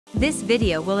This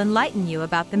video will enlighten you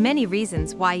about the many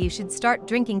reasons why you should start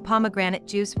drinking pomegranate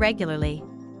juice regularly.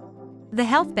 The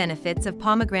health benefits of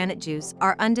pomegranate juice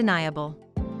are undeniable.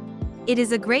 It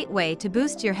is a great way to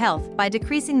boost your health by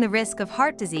decreasing the risk of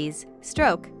heart disease,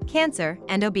 stroke, cancer,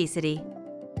 and obesity.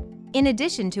 In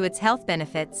addition to its health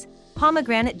benefits,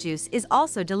 pomegranate juice is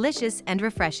also delicious and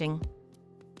refreshing.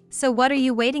 So what are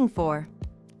you waiting for?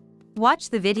 Watch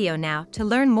the video now to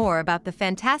learn more about the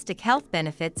fantastic health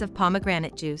benefits of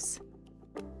pomegranate juice.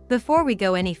 Before we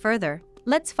go any further,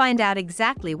 let's find out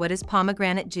exactly what is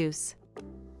pomegranate juice.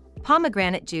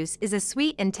 Pomegranate juice is a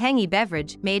sweet and tangy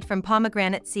beverage made from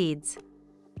pomegranate seeds.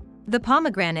 The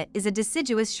pomegranate is a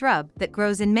deciduous shrub that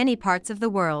grows in many parts of the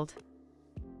world.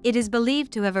 It is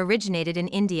believed to have originated in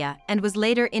India and was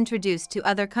later introduced to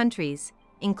other countries,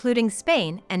 including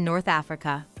Spain and North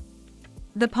Africa.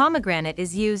 The pomegranate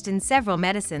is used in several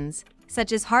medicines,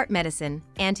 such as heart medicine,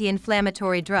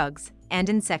 anti-inflammatory drugs, and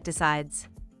insecticides.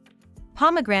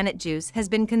 Pomegranate juice has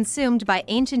been consumed by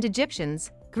ancient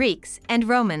Egyptians, Greeks, and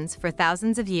Romans for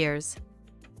thousands of years.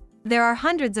 There are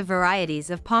hundreds of varieties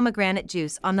of pomegranate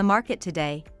juice on the market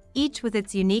today, each with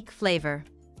its unique flavor.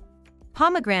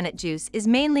 Pomegranate juice is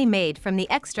mainly made from the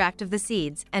extract of the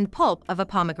seeds and pulp of a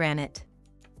pomegranate.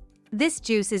 This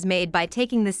juice is made by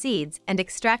taking the seeds and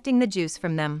extracting the juice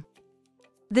from them.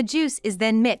 The juice is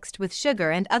then mixed with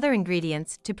sugar and other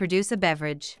ingredients to produce a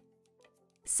beverage.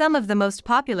 Some of the most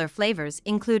popular flavors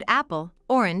include apple,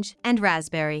 orange, and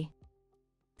raspberry.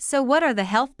 So what are the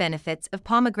health benefits of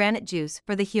pomegranate juice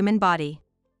for the human body?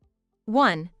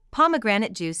 1.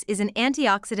 Pomegranate juice is an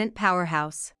antioxidant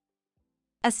powerhouse.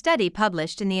 A study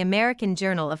published in the American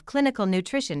Journal of Clinical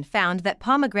Nutrition found that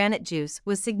pomegranate juice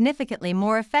was significantly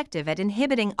more effective at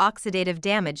inhibiting oxidative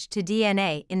damage to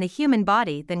DNA in the human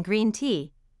body than green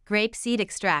tea, grape seed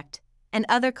extract, and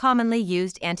other commonly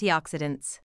used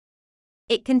antioxidants.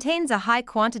 It contains a high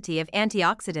quantity of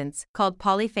antioxidants called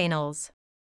polyphenols.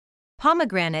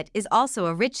 Pomegranate is also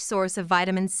a rich source of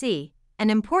vitamin C,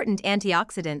 an important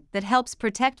antioxidant that helps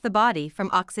protect the body from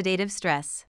oxidative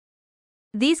stress.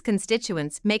 These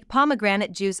constituents make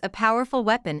pomegranate juice a powerful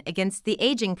weapon against the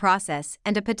aging process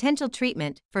and a potential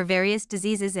treatment for various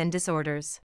diseases and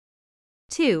disorders.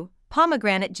 2.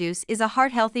 Pomegranate juice is a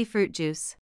heart-healthy fruit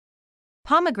juice.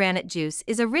 Pomegranate juice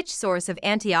is a rich source of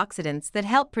antioxidants that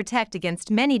help protect against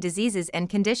many diseases and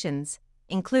conditions,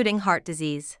 including heart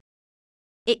disease.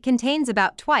 It contains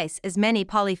about twice as many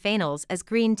polyphenols as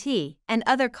green tea and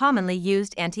other commonly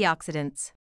used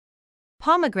antioxidants.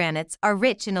 Pomegranates are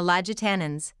rich in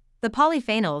elagitannins, the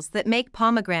polyphenols that make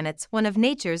pomegranates one of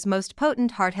nature's most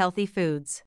potent heart-healthy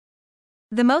foods.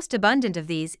 The most abundant of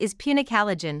these is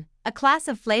punicalagin, a class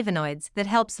of flavonoids that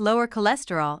helps lower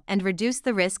cholesterol and reduce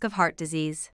the risk of heart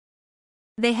disease.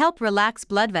 They help relax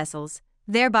blood vessels,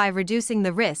 thereby reducing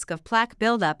the risk of plaque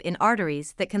buildup in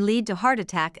arteries that can lead to heart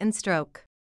attack and stroke.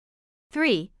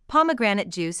 3. Pomegranate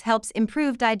juice helps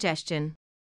improve digestion.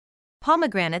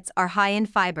 Pomegranates are high in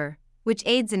fiber, which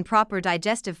aids in proper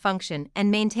digestive function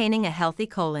and maintaining a healthy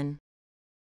colon.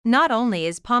 Not only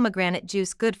is pomegranate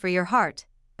juice good for your heart,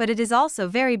 but it is also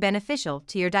very beneficial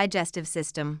to your digestive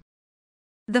system.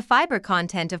 The fiber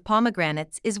content of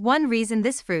pomegranates is one reason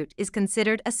this fruit is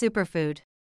considered a superfood.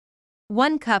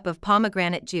 1 cup of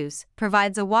pomegranate juice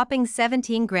provides a whopping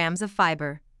 17 grams of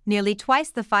fiber, nearly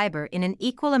twice the fiber in an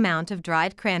equal amount of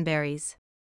dried cranberries.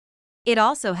 It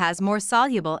also has more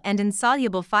soluble and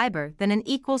insoluble fiber than an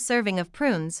equal serving of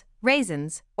prunes,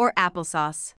 raisins, or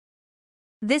applesauce.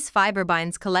 This fiber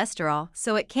binds cholesterol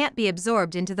so it can't be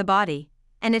absorbed into the body,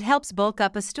 and it helps bulk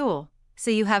up a stool, so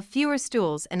you have fewer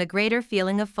stools and a greater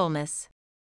feeling of fullness.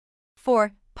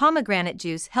 4. Pomegranate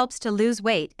juice helps to lose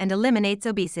weight and eliminates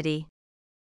obesity.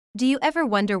 Do you ever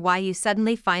wonder why you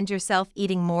suddenly find yourself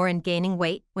eating more and gaining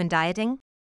weight when dieting?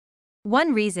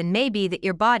 One reason may be that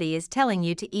your body is telling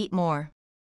you to eat more.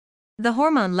 The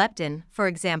hormone leptin, for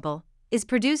example, is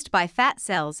produced by fat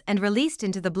cells and released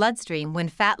into the bloodstream when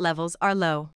fat levels are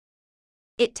low.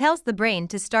 It tells the brain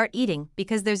to start eating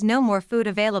because there's no more food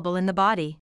available in the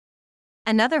body.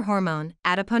 Another hormone,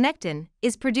 adiponectin,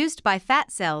 is produced by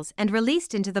fat cells and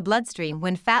released into the bloodstream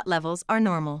when fat levels are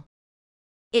normal.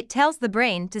 It tells the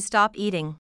brain to stop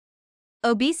eating.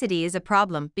 Obesity is a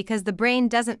problem because the brain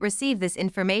doesn't receive this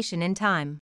information in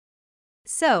time.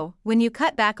 So, when you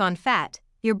cut back on fat,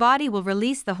 your body will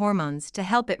release the hormones to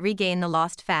help it regain the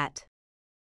lost fat.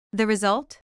 The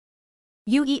result?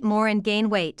 You eat more and gain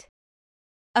weight.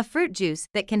 A fruit juice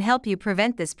that can help you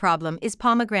prevent this problem is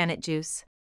pomegranate juice.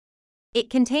 It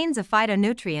contains a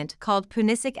phytonutrient called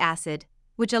punicic acid,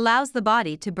 which allows the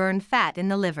body to burn fat in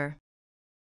the liver.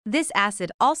 This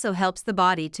acid also helps the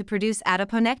body to produce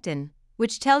adiponectin,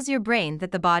 which tells your brain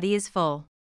that the body is full.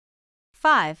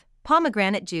 5.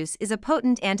 Pomegranate juice is a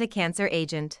potent anti-cancer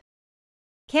agent.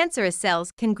 Cancerous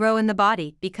cells can grow in the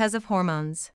body because of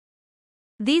hormones.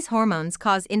 These hormones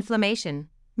cause inflammation,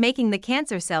 making the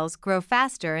cancer cells grow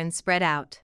faster and spread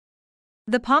out.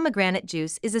 The pomegranate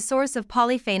juice is a source of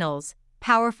polyphenols,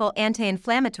 powerful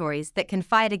anti-inflammatories that can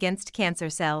fight against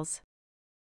cancer cells.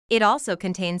 It also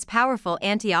contains powerful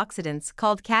antioxidants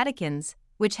called catechins,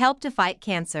 which help to fight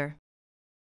cancer.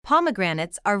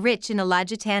 Pomegranates are rich in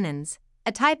allagitannins,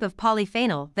 a type of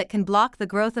polyphenol that can block the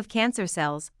growth of cancer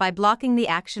cells by blocking the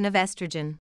action of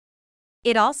estrogen.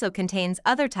 It also contains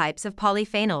other types of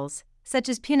polyphenols, such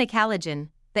as punicalagin,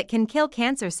 that can kill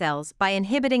cancer cells by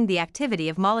inhibiting the activity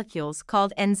of molecules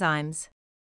called enzymes.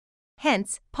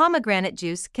 Hence, pomegranate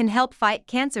juice can help fight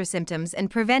cancer symptoms and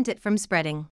prevent it from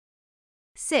spreading.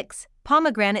 6.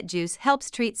 Pomegranate juice helps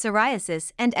treat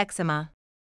psoriasis and eczema.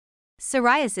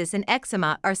 Psoriasis and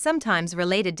eczema are sometimes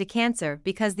related to cancer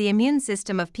because the immune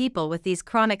system of people with these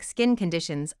chronic skin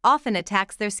conditions often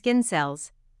attacks their skin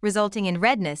cells, resulting in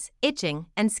redness, itching,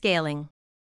 and scaling.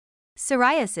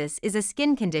 Psoriasis is a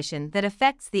skin condition that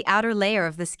affects the outer layer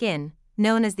of the skin,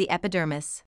 known as the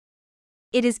epidermis.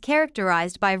 It is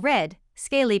characterized by red,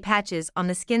 scaly patches on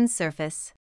the skin's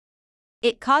surface.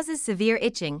 It causes severe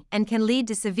itching and can lead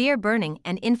to severe burning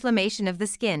and inflammation of the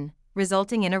skin,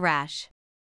 resulting in a rash.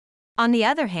 On the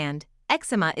other hand,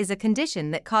 eczema is a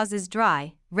condition that causes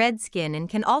dry, red skin and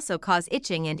can also cause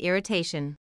itching and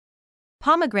irritation.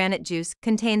 Pomegranate juice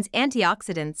contains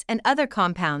antioxidants and other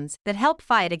compounds that help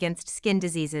fight against skin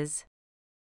diseases.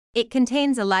 It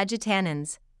contains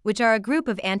allagitannins, which are a group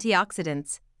of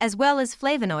antioxidants, as well as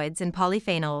flavonoids and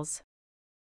polyphenols.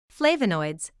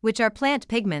 Flavonoids, which are plant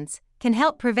pigments, can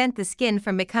help prevent the skin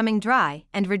from becoming dry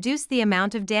and reduce the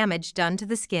amount of damage done to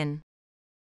the skin.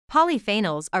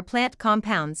 Polyphenols are plant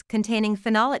compounds containing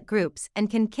phenolic groups and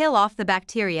can kill off the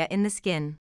bacteria in the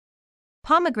skin.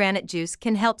 Pomegranate juice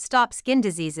can help stop skin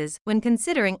diseases when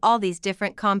considering all these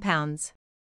different compounds.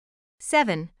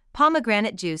 7.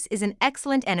 Pomegranate juice is an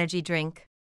excellent energy drink.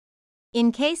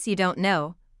 In case you don't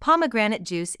know, pomegranate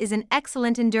juice is an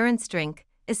excellent endurance drink,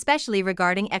 especially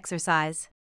regarding exercise.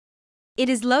 It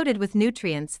is loaded with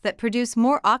nutrients that produce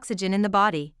more oxygen in the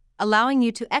body, allowing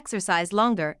you to exercise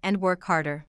longer and work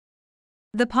harder.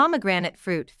 The pomegranate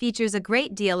fruit features a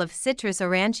great deal of citrus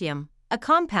aurantium, a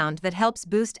compound that helps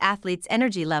boost athletes'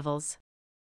 energy levels.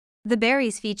 The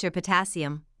berries feature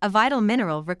potassium, a vital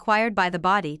mineral required by the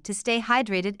body to stay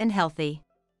hydrated and healthy.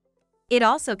 It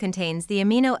also contains the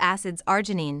amino acids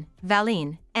arginine,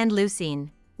 valine, and leucine,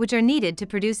 which are needed to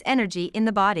produce energy in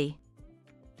the body.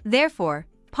 Therefore,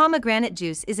 pomegranate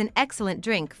juice is an excellent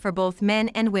drink for both men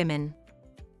and women.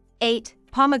 8.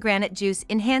 Pomegranate juice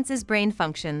enhances brain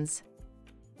functions.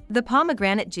 The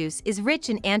pomegranate juice is rich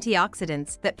in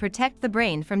antioxidants that protect the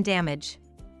brain from damage.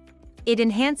 It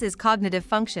enhances cognitive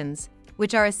functions,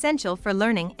 which are essential for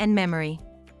learning and memory.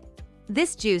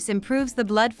 This juice improves the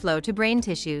blood flow to brain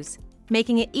tissues,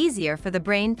 making it easier for the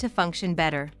brain to function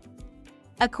better.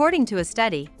 According to a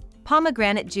study,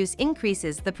 pomegranate juice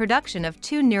increases the production of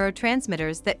 2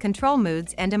 neurotransmitters that control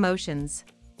moods and emotions.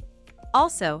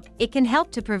 Also, it can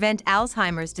help to prevent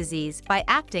Alzheimer's disease by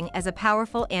acting as a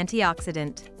powerful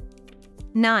antioxidant.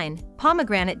 9.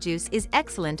 Pomegranate juice is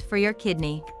excellent for your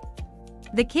kidney.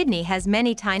 The kidney has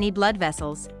many tiny blood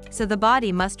vessels, so the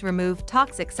body must remove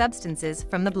toxic substances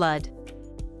from the blood.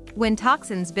 When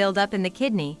toxins build up in the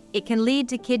kidney, it can lead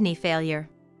to kidney failure.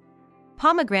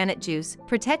 Pomegranate juice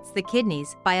protects the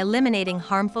kidneys by eliminating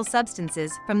harmful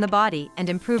substances from the body and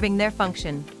improving their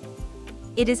function.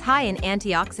 It is high in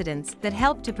antioxidants that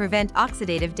help to prevent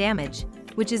oxidative damage,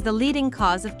 which is the leading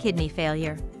cause of kidney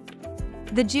failure.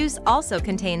 The juice also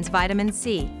contains vitamin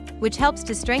C, which helps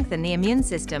to strengthen the immune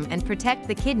system and protect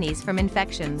the kidneys from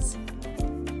infections.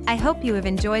 I hope you have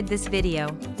enjoyed this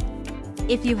video.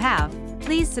 If you have,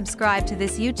 please subscribe to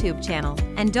this YouTube channel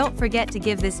and don't forget to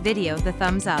give this video the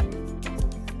thumbs up.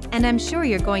 And I'm sure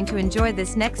you're going to enjoy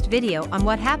this next video on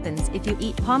what happens if you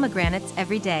eat pomegranates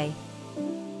every day.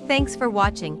 Thanks for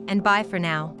watching and bye for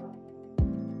now.